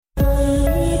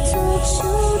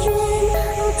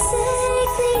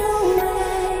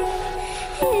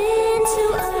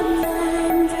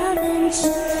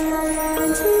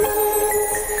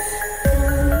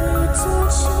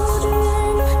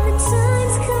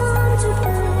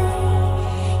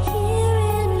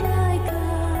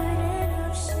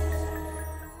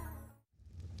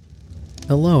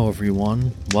Hello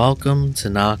everyone, welcome to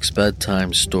Knox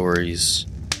Bedtime Stories.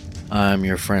 I'm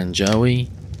your friend Joey,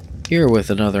 here with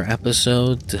another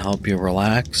episode to help you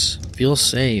relax, feel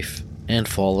safe, and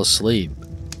fall asleep.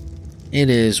 It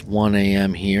is 1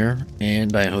 a.m. here,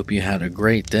 and I hope you had a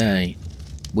great day,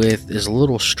 with as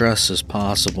little stress as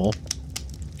possible.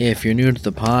 If you're new to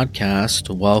the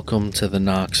podcast, welcome to the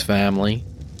Knox family.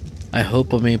 I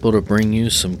hope I'm able to bring you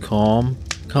some calm,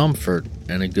 comfort,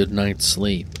 and a good night's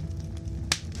sleep.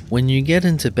 When you get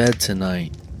into bed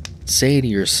tonight, say to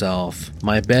yourself,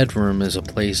 my bedroom is a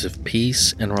place of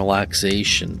peace and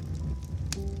relaxation.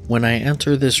 When I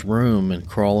enter this room and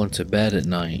crawl into bed at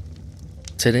night,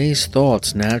 today's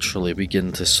thoughts naturally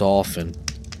begin to soften.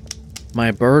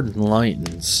 My burden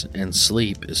lightens and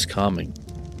sleep is coming.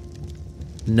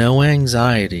 No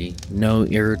anxiety, no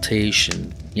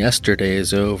irritation. Yesterday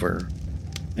is over,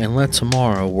 and let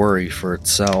tomorrow worry for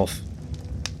itself.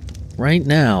 Right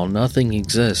now, nothing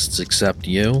exists except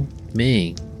you,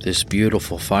 me, this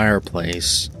beautiful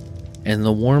fireplace, and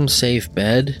the warm, safe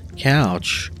bed,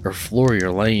 couch, or floor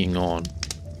you're laying on.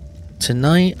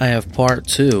 Tonight, I have part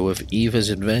 2 of Eva's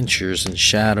adventures in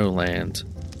Shadowland.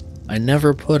 I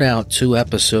never put out 2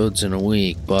 episodes in a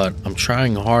week, but I'm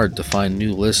trying hard to find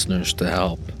new listeners to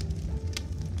help.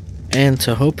 And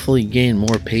to hopefully gain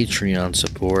more Patreon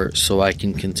support so I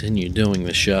can continue doing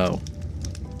the show.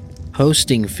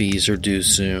 Hosting fees are due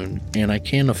soon, and I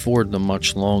can't afford them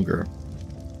much longer.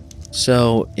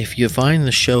 So, if you find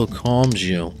the show calms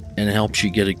you and helps you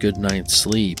get a good night's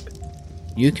sleep,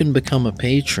 you can become a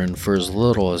patron for as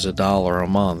little as $1 a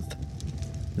month.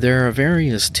 There are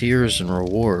various tiers and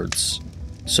rewards,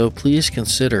 so please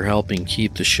consider helping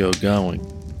keep the show going.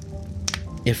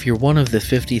 If you're one of the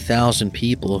 50,000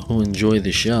 people who enjoy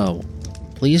the show,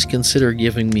 please consider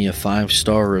giving me a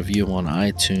 5-star review on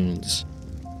iTunes.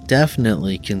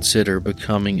 Definitely consider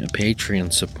becoming a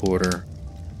Patreon supporter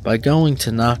by going to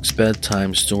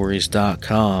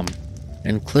knoxbedtimestories.com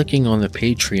and clicking on the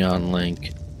Patreon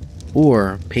link,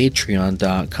 or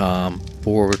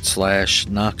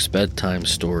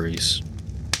patreon.com/knoxbedtimestories.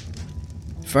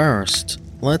 First,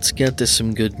 let's get to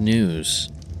some good news.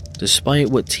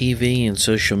 Despite what TV and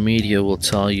social media will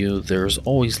tell you, there's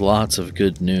always lots of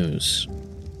good news.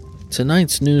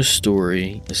 Tonight's news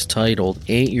story is titled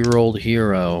 8-Year-Old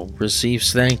Hero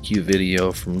Receives Thank You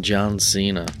Video from John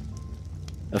Cena.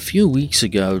 A few weeks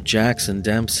ago, Jackson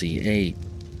Dempsey, 8,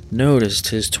 noticed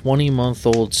his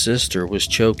 20-month-old sister was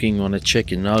choking on a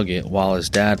chicken nugget while his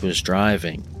dad was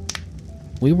driving.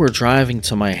 We were driving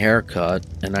to my haircut,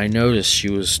 and I noticed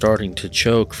she was starting to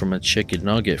choke from a chicken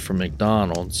nugget from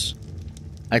McDonald's.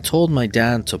 I told my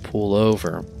dad to pull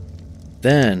over.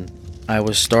 Then, I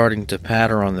was starting to pat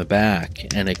her on the back,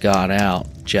 and it got out,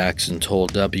 Jackson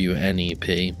told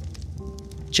WNEP.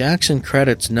 Jackson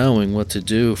credits knowing what to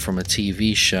do from a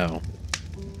TV show.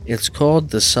 It's called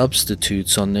The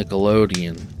Substitutes on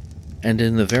Nickelodeon, and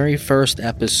in the very first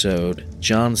episode,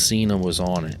 John Cena was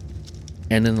on it.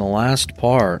 And in the last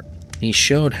part, he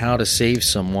showed how to save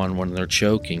someone when they're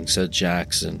choking, said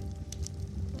Jackson.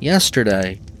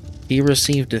 Yesterday, he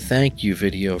received a thank you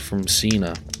video from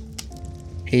Cena.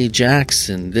 Hey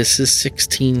Jackson, this is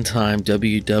 16-time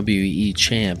WWE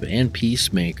champ and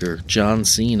Peacemaker John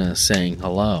Cena saying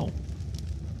hello.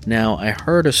 Now, I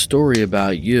heard a story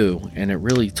about you, and it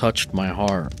really touched my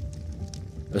heart.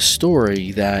 A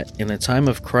story that, in a time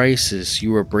of crisis,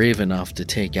 you were brave enough to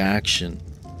take action.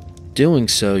 Doing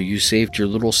so, you saved your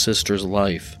little sister's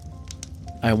life.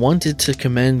 I wanted to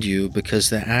commend you because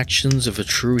the actions of a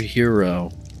true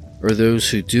hero are those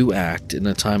who do act in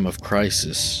a time of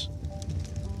crisis.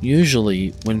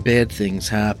 Usually, when bad things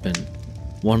happen,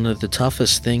 one of the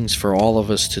toughest things for all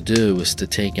of us to do is to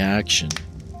take action.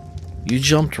 You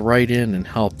jumped right in and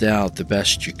helped out the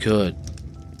best you could.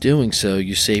 Doing so,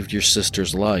 you saved your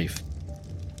sister's life.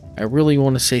 I really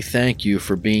want to say thank you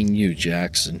for being you,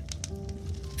 Jackson.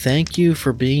 Thank you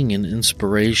for being an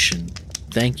inspiration.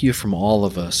 Thank you from all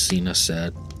of us, Cena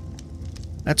said.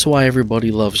 That's why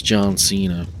everybody loves John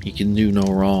Cena. He can do no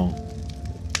wrong.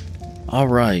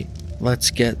 Alright. Let's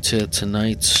get to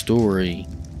tonight's story,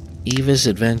 Eva's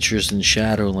Adventures in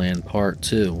Shadowland Part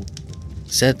 2,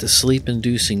 set to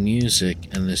sleep-inducing music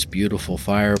and this beautiful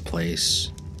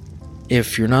fireplace.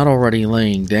 If you're not already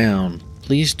laying down,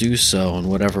 please do so in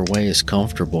whatever way is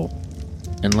comfortable,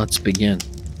 and let's begin.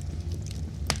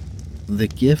 The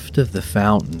Gift of the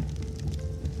Fountain.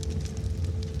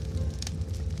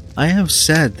 I have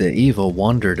said that Eva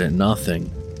wondered at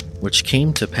nothing, which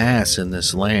came to pass in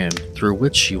this land through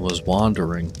which she was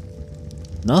wandering.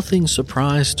 Nothing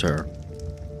surprised her,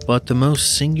 but the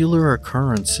most singular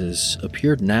occurrences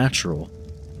appeared natural.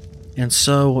 and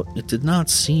so it did not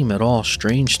seem at all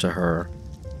strange to her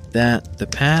that the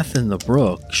path in the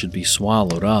brook should be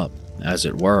swallowed up, as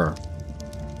it were,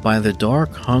 by the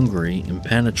dark, hungry,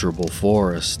 impenetrable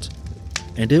forest.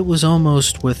 And it was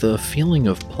almost with a feeling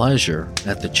of pleasure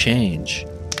at the change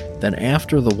that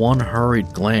after the one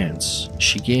hurried glance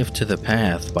she gave to the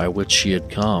path by which she had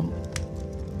come,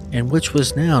 and which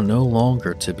was now no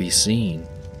longer to be seen,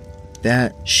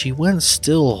 that she went,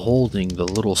 still holding the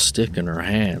little stick in her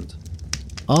hand,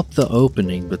 up the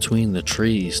opening between the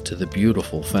trees to the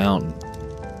beautiful fountain.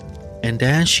 And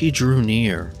as she drew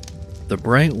near, the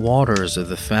bright waters of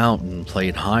the fountain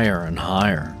played higher and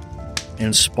higher,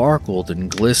 and sparkled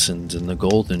and glistened in the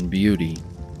golden beauty,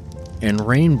 and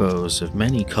rainbows of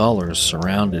many colors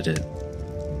surrounded it,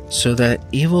 so that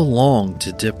Eva longed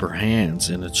to dip her hands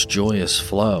in its joyous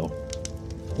flow,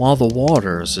 while the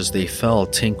waters as they fell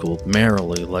tinkled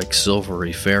merrily like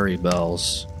silvery fairy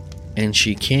bells. And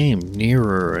she came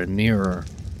nearer and nearer,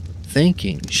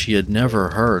 thinking she had never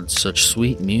heard such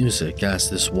sweet music as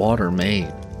this water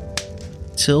made,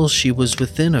 till she was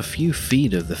within a few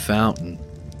feet of the fountain.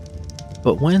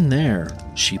 But when there,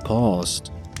 she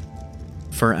paused,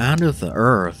 for out of the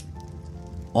earth,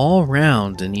 all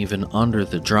round and even under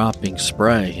the dropping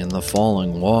spray and the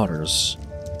falling waters,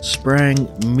 sprang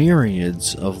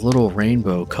myriads of little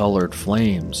rainbow-colored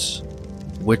flames,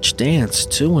 which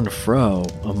danced to and fro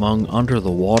among under the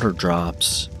water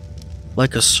drops,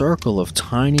 like a circle of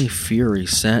tiny fiery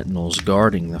sentinels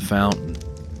guarding the fountain.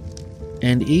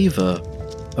 And Eva,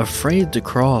 afraid to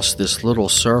cross this little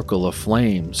circle of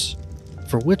flames,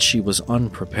 for which she was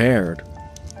unprepared,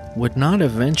 would not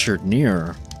have ventured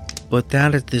nearer, but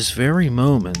that at this very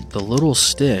moment the little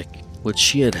stick which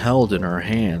she had held in her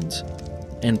hand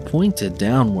and pointed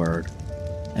downward,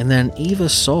 and then Eva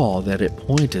saw that it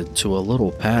pointed to a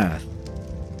little path,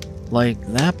 like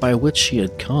that by which she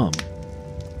had come,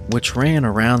 which ran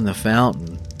around the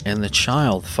fountain, and the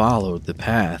child followed the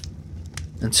path,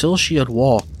 until she had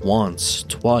walked once,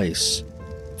 twice,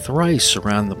 thrice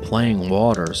around the playing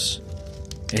waters,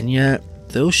 and yet,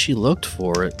 though she looked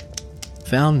for it,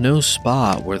 found no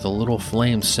spot where the little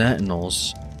flame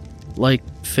sentinels, like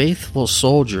faithful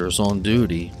soldiers on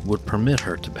duty, would permit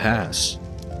her to pass.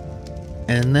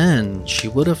 And then she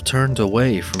would have turned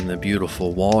away from the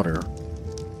beautiful water.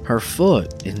 Her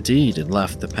foot, indeed, had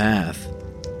left the path,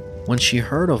 when she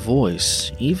heard a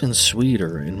voice even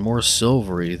sweeter and more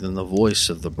silvery than the voice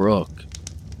of the brook,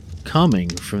 coming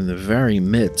from the very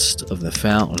midst of the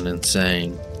fountain and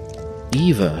saying,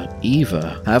 "Eva,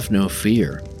 Eva, have no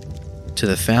fear. To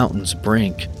the fountain's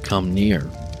brink come near."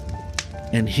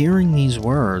 And hearing these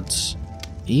words,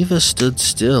 Eva stood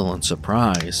still in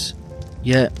surprise,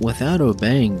 yet without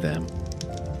obeying them.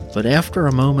 But after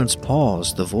a moment's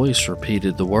pause, the voice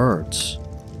repeated the words.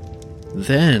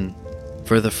 Then,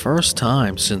 for the first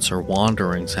time since her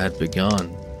wanderings had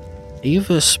begun,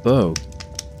 Eva spoke,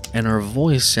 and her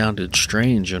voice sounded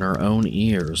strange in her own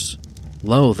ears,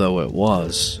 low though it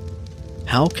was.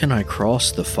 "How can I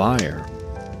cross the fire?"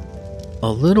 A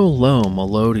little low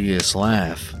melodious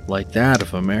laugh, like that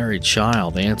of a merry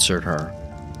child, answered her,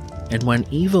 and when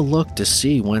Eva looked to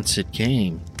see whence it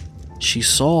came, she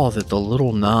saw that the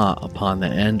little knot upon the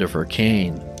end of her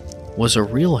cane was a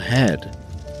real head,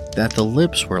 that the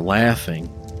lips were laughing,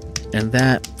 and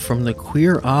that from the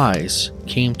queer eyes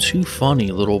came two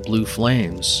funny little blue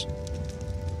flames.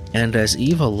 And as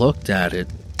Eva looked at it,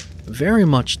 very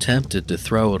much tempted to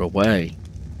throw it away,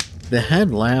 the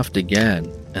head laughed again,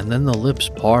 and then the lips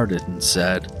parted and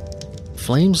said,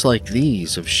 "Flames like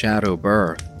these of shadow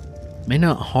birth may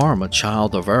not harm a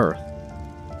child of earth."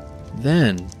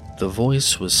 Then the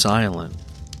voice was silent,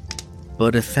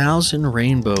 but 1,000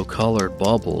 rainbow-colored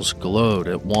bubbles glowed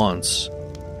at once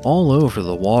all over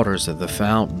the waters of the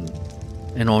fountain,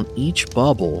 and on each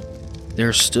bubble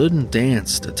there stood and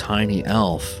danced a tiny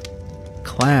elf,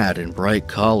 clad in bright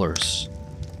colors,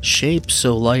 shaped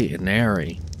so light and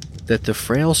airy that the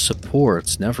frail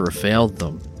supports never failed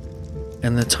them,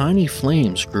 and the tiny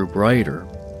flames grew brighter,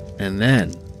 and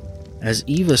then, as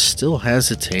Eva still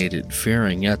hesitated,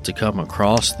 fearing yet to come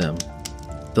across them,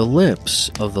 the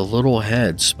lips of the little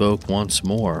head spoke once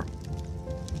more.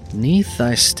 "'Neath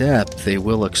thy step they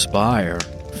will expire,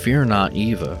 fear not,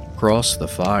 Eva, cross the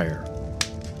fire."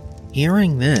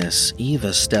 Hearing this,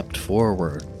 Eva stepped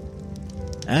forward.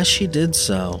 As she did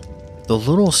so, the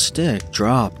little stick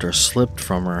dropped or slipped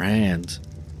from her hand,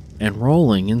 and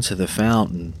rolling into the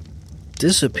fountain,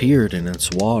 disappeared in its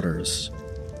waters,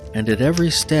 and at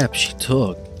every step she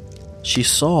took, she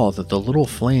saw that the little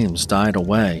flames died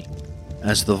away,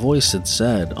 as the voice had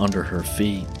said, under her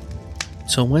feet,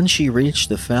 till when she reached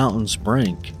the fountain's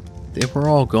brink, They were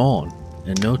all gone,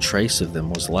 and no trace of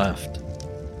them was left.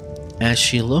 As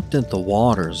she looked at the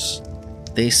waters,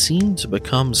 they seemed to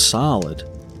become solid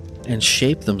and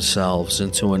shape themselves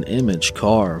into an image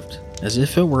carved as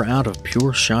if it were out of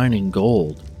pure shining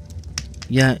gold,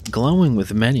 yet glowing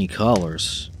with many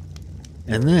colors.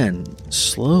 And then,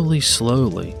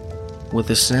 slowly, with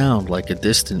a sound like a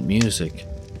distant music,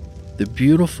 the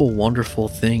beautiful, wonderful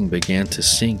thing began to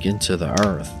sink into the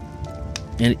earth.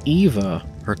 And Eva,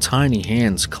 her tiny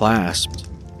hands clasped,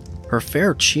 her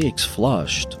fair cheeks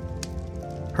flushed,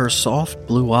 her soft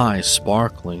blue eyes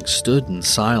sparkling, stood in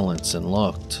silence and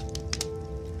looked.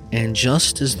 And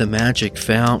just as the magic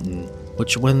fountain,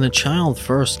 which when the child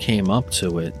first came up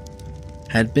to it,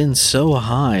 had been so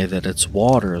high that its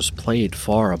waters played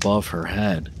far above her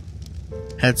head,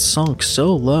 had sunk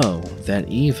so low that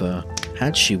Eva,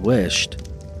 had she wished,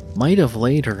 might have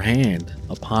laid her hand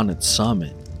upon its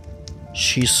summit,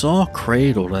 she saw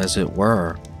cradled, as it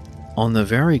were, on the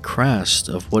very crest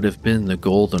of what have been the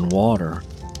golden water,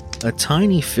 a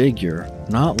tiny figure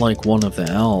not like one of the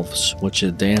elves which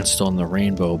had danced on the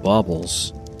rainbow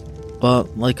bubbles,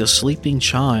 but like a sleeping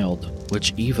child,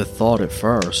 which Eva thought at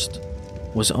first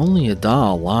was only a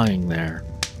doll lying there,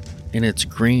 in its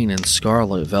green and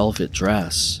scarlet velvet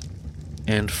dress.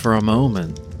 And for a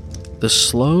moment, the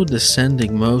slow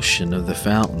descending motion of the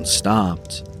fountain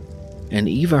stopped, and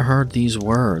Eva heard these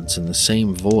words in the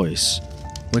same voice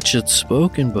which had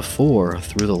spoken before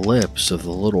through the lips of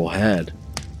the little head,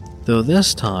 though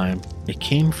this time it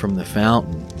came from the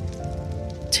fountain.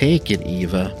 "Take it,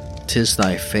 Eva, 'tis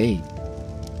thy fate.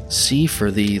 See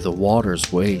for thee the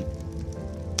waters wait."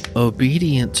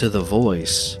 Obedient to the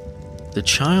voice, the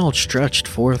child stretched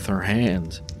forth her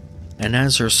hand, and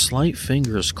as her slight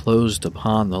fingers closed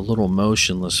upon the little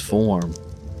motionless form,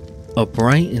 a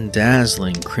bright and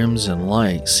dazzling crimson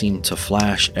light seemed to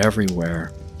flash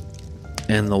everywhere,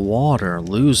 and the water,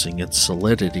 losing its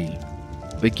solidity,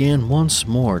 began once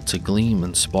more to gleam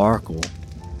and sparkle,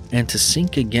 and to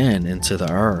sink again into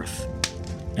the earth,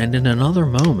 and in another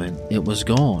moment it was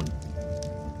gone.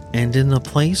 And in the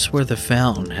place where the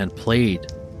fountain had played,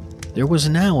 there was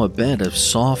now a bed of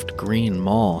soft green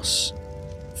moss,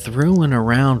 through and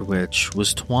around which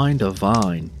was twined a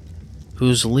vine,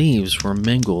 whose leaves were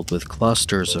mingled with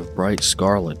clusters of bright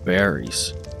scarlet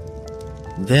berries.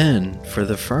 Then, for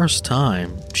the first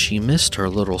time, she missed her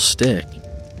little stick,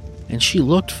 and she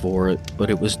looked for it, but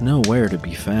it was nowhere to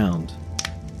be found.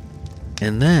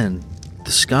 And then,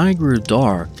 the sky grew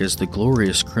dark as the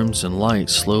glorious crimson light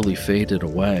slowly faded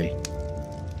away,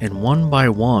 and one by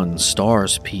one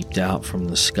stars peeped out from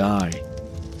the sky,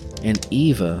 and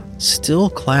Eva, still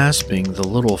clasping the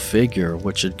little figure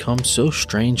which had come so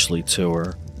strangely to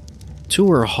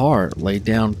her heart lay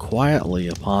down quietly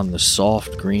upon the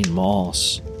soft green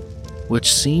moss,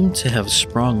 which seemed to have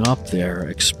sprung up there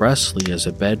expressly as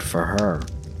a bed for her,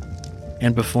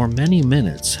 and before many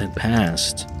minutes had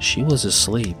passed, she was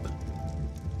asleep.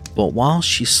 But while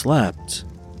she slept,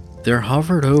 there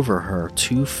hovered over her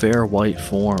two fair white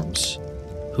forms,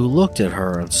 who looked at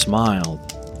her and smiled,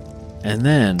 and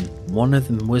then one of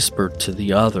them whispered to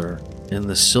the other in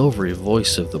the silvery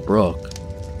voice of the brook,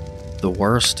 "The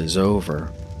worst is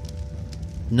over."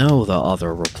 "No," the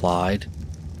other replied,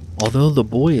 "although the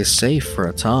boy is safe for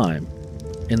a time,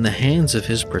 in the hands of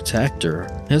his protector,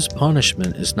 his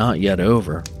punishment is not yet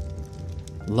over.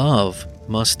 Love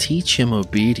must teach him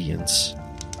obedience.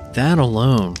 That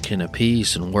alone can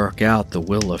appease and work out the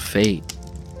will of fate,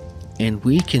 and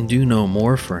we can do no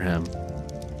more for him.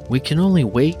 We can only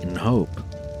wait and hope."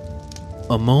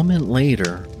 A moment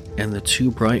later, and the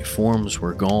two bright forms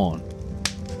were gone,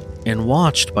 and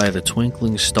watched by the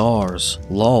twinkling stars,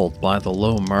 lulled by the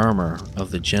low murmur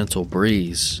of the gentle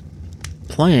breeze,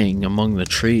 playing among the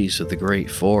trees of the great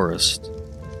forest,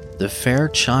 the fair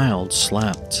child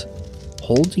slept,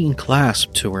 holding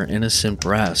clasped to her innocent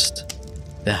breast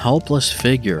the helpless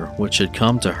figure which had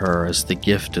come to her as the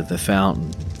gift of the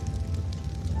fountain.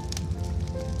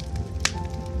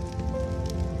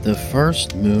 The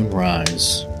first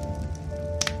moonrise.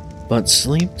 But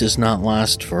sleep does not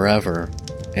last forever,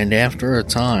 and after a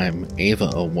time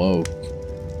Eva awoke.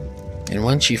 And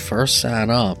when she first sat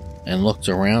up and looked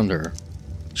around her,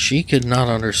 she could not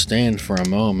understand for a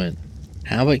moment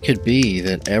how it could be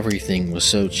that everything was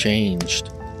so changed.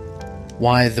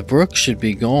 Why the brook should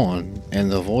be gone, and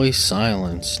the voice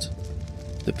silenced,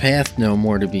 the path no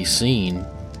more to be seen,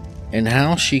 and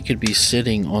how she could be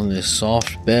sitting on this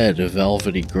soft bed of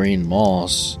velvety green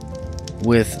moss,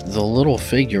 with the little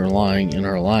figure lying in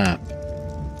her lap.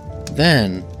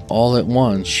 Then, all at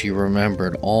once, she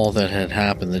remembered all that had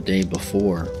happened the day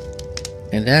before,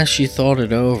 and as she thought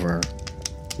it over,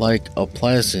 like a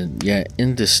pleasant yet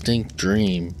indistinct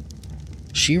dream.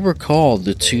 She recalled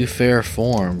the two fair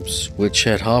forms which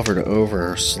had hovered over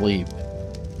her sleep,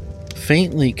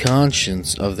 faintly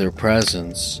conscious of their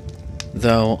presence,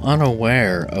 though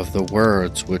unaware of the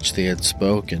words which they had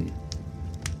spoken.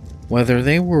 Whether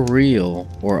they were real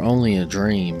or only a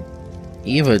dream,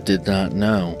 Eva did not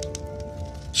know.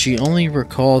 She only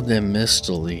recalled them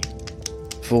mistily,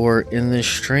 for in this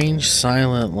strange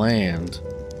silent land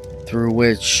through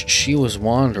which she was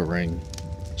wandering,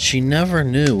 she never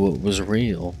knew what was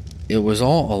real. It was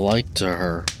all alike to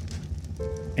her.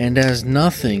 And as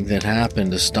nothing that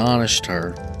happened astonished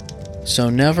her, so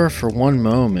never for one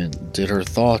moment did her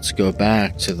thoughts go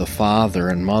back to the father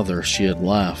and mother she had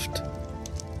left,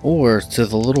 or to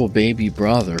the little baby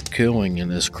brother cooing in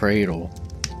his cradle.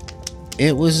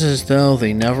 It was as though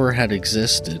they never had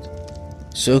existed,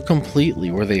 so completely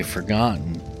were they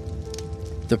forgotten.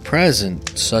 The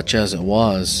present, such as it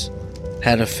was,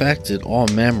 had affected all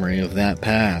memory of that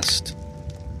past.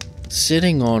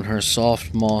 Sitting on her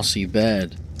soft mossy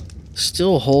bed,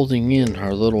 still holding in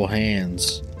her little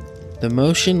hands the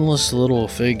motionless little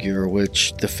figure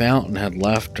which the fountain had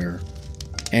left her,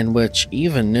 and which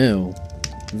Eva knew,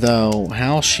 though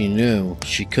how she knew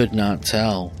she could not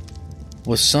tell,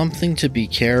 was something to be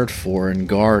cared for and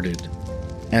guarded,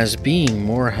 as being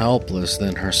more helpless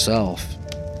than herself.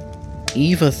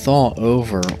 Eva thought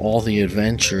over all the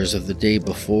adventures of the day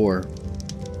before,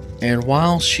 and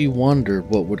while she wondered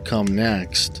what would come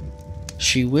next,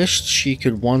 she wished she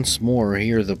could once more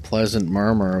hear the pleasant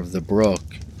murmur of the brook,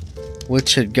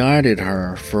 which had guided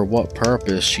her for what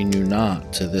purpose she knew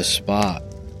not to this spot.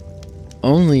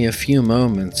 Only a few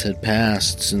moments had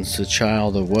passed since the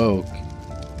child awoke,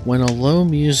 when a low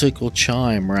musical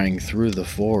chime rang through the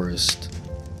forest.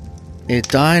 It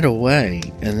died away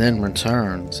and then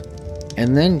returned,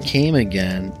 and then came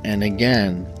again and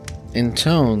again, in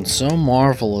tones so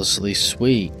marvelously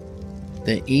sweet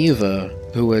that Eva,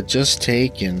 who had just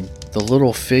taken the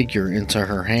little figure into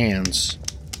her hands,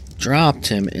 dropped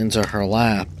him into her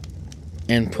lap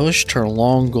and pushed her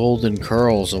long golden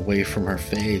curls away from her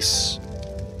face,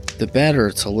 the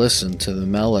better to listen to the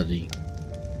melody.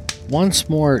 Once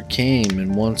more it came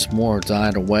and once more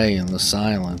died away in the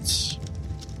silence.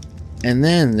 And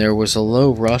then there was a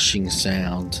low rushing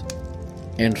sound,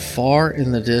 and far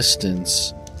in the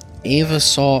distance Eva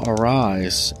saw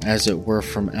arise, as it were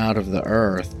from out of the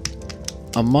earth,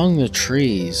 among the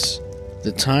trees,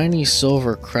 the tiny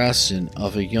silver crescent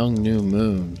of a young new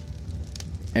moon.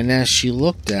 And as she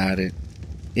looked at it,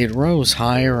 it rose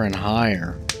higher and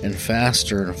higher, and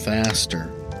faster,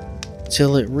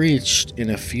 till it reached in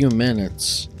a few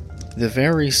minutes the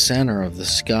very center of the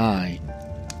sky,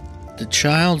 the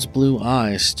child's blue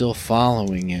eyes still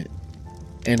following it,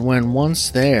 and when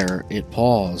once there it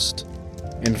paused,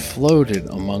 and floated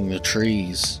among the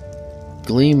trees,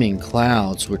 gleaming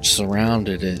clouds which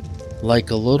surrounded it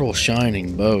like a little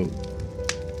shining boat.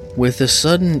 With a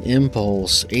sudden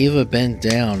impulse, Eva bent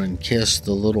down and kissed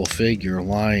the little figure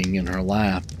lying in her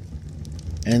lap,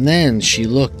 and then she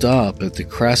looked up at the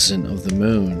crescent of the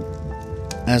moon,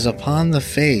 as upon the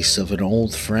face of an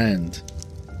old friend,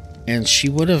 and she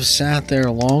would have sat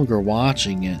there longer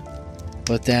watching it,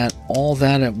 but that all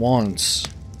that at once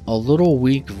a little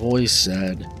weak voice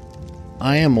said,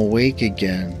 "I am awake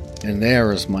again, and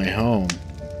there is my home."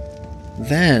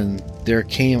 Then there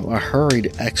came a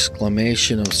hurried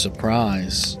exclamation of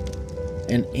surprise,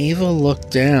 and Eva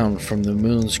looked down from the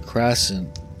moon's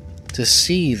crescent to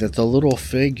see that the little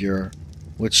figure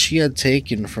which she had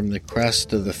taken from the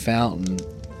crest of the fountain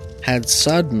had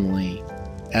suddenly,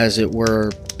 as it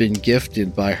were, been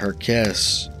gifted by her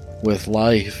kiss with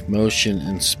life, motion,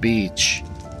 and speech,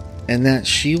 and that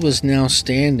she was now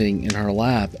standing in her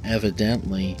lap,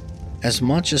 evidently as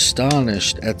much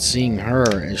astonished at seeing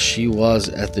her as she was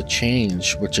at the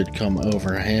change which had come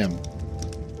over him.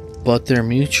 But their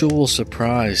mutual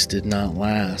surprise did not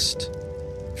last,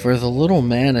 for the little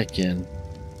mannequin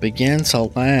began to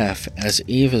laugh as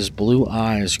Eva's blue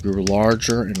eyes grew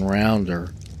larger and rounder,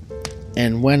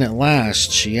 and when at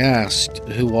last she asked,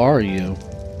 "Who are you?"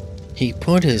 he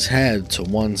put his head to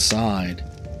one side,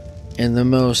 in the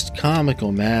most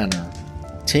comical manner.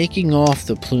 Taking off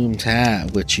the plumed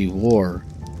hat which he wore,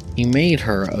 he made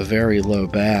her a very low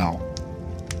bow.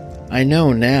 "I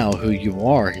know now who you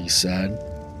are," he said.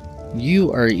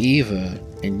 "You are Eva,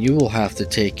 and you will have to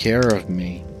take care of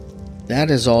me. That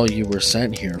is all you were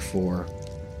sent here for."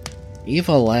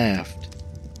 Eva laughed.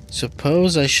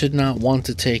 "Suppose I should not want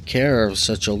to take care of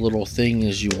such a little thing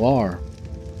as you are?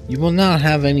 You will not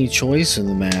have any choice in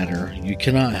the matter. You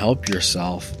cannot help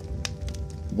yourself."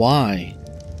 "Why?"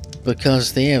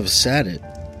 "Because they have said it.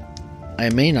 I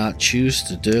may not choose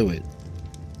to do it.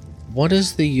 What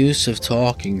is the use of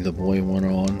talking, the boy went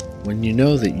on, when you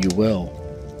know that you will?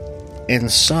 And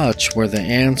such were the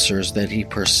answers that he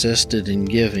persisted in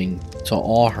giving to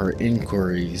all her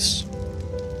inquiries.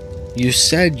 You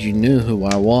said you knew who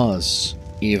I was,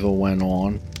 Eva went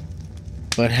on.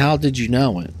 But how did you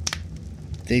know it?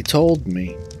 They told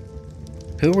me.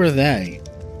 Who were they?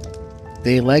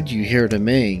 They led you here to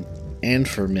me, and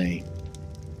for me.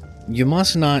 You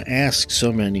must not ask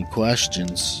so many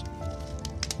questions.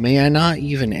 May I not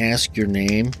even ask your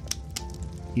name?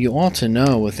 You ought to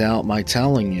know without my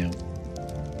telling you.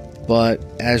 But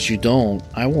as you don't,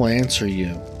 I will answer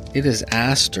you. It is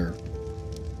Aster.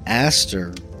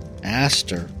 Aster.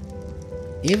 Aster.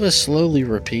 Eva slowly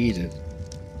repeated.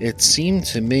 It seemed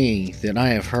to me that I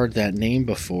have heard that name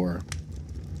before.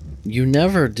 You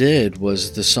never did,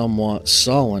 was the somewhat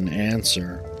sullen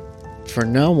answer, for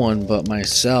no one but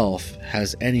myself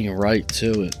has any right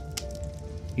to it.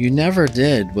 You never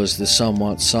did, was the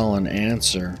somewhat sullen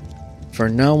answer, for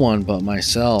no one but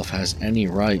myself has any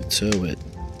right to it.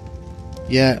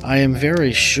 Yet I am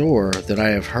very sure that I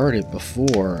have heard it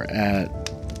before at...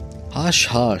 Hush,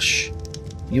 hush.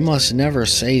 You must never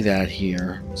say that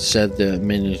here, said the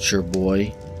miniature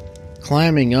boy,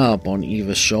 climbing up on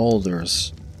Eva's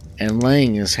shoulders and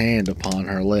laying his hand upon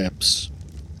her lips.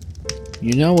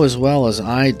 You know as well as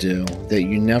I do that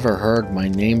you never heard my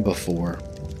name before.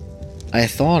 I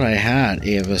thought I had,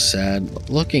 Eva said,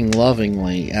 looking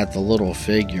lovingly at the little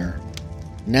figure,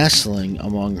 nestling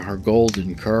among her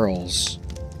golden curls.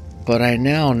 But I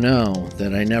now know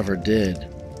that I never did.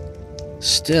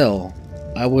 Still,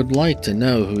 I would like to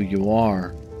know who you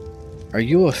are. Are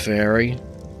you a fairy?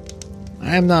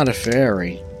 I am not a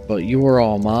fairy, but you are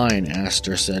all mine,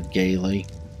 Aster said gaily.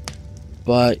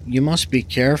 But you must be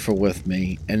careful with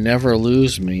me and never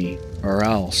lose me, or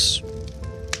else.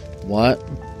 What?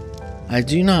 I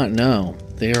do not know.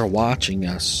 They are watching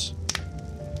us.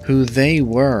 Who they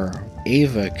were,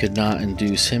 Eva could not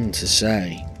induce him to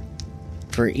say.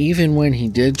 For even when he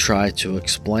did try to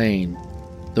explain,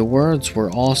 the words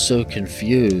were all so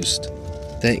confused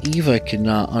that Eva could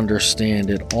not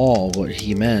understand at all what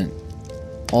he meant,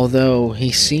 although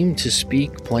he seemed to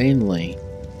speak plainly,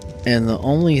 and the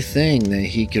only thing that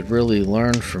he could really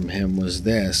learn from him was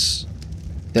this,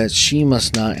 that she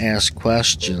must not ask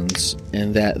questions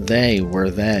and that they were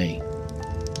they,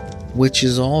 which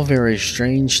is all very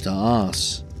strange to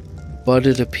us. But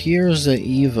it appears that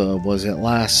Eva was at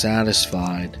last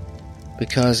satisfied,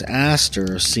 because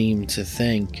Aster seemed to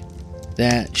think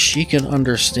that she could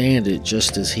understand it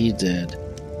just as he did,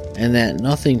 and that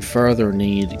nothing further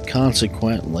need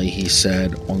consequently, he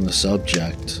said, on the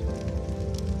subject.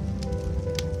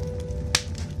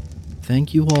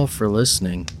 Thank you all for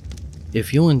listening.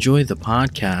 If you enjoy the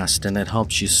podcast and it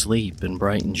helps you sleep and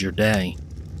brightens your day,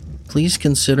 please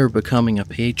consider becoming a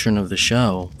patron of the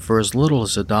show for as little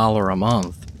as $1 a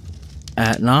month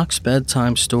at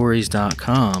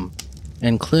knoxbedtimestories.com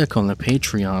and click on the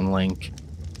Patreon link,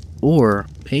 or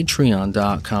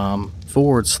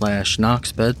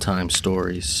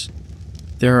patreon.com/knoxbedtimestories.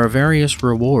 There are various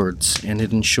rewards, and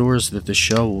it ensures that the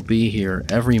show will be here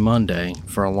every Monday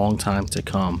for a long time to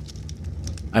come.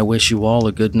 I wish you all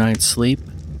a good night's sleep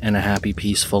and a happy,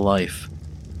 peaceful life.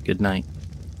 Good night.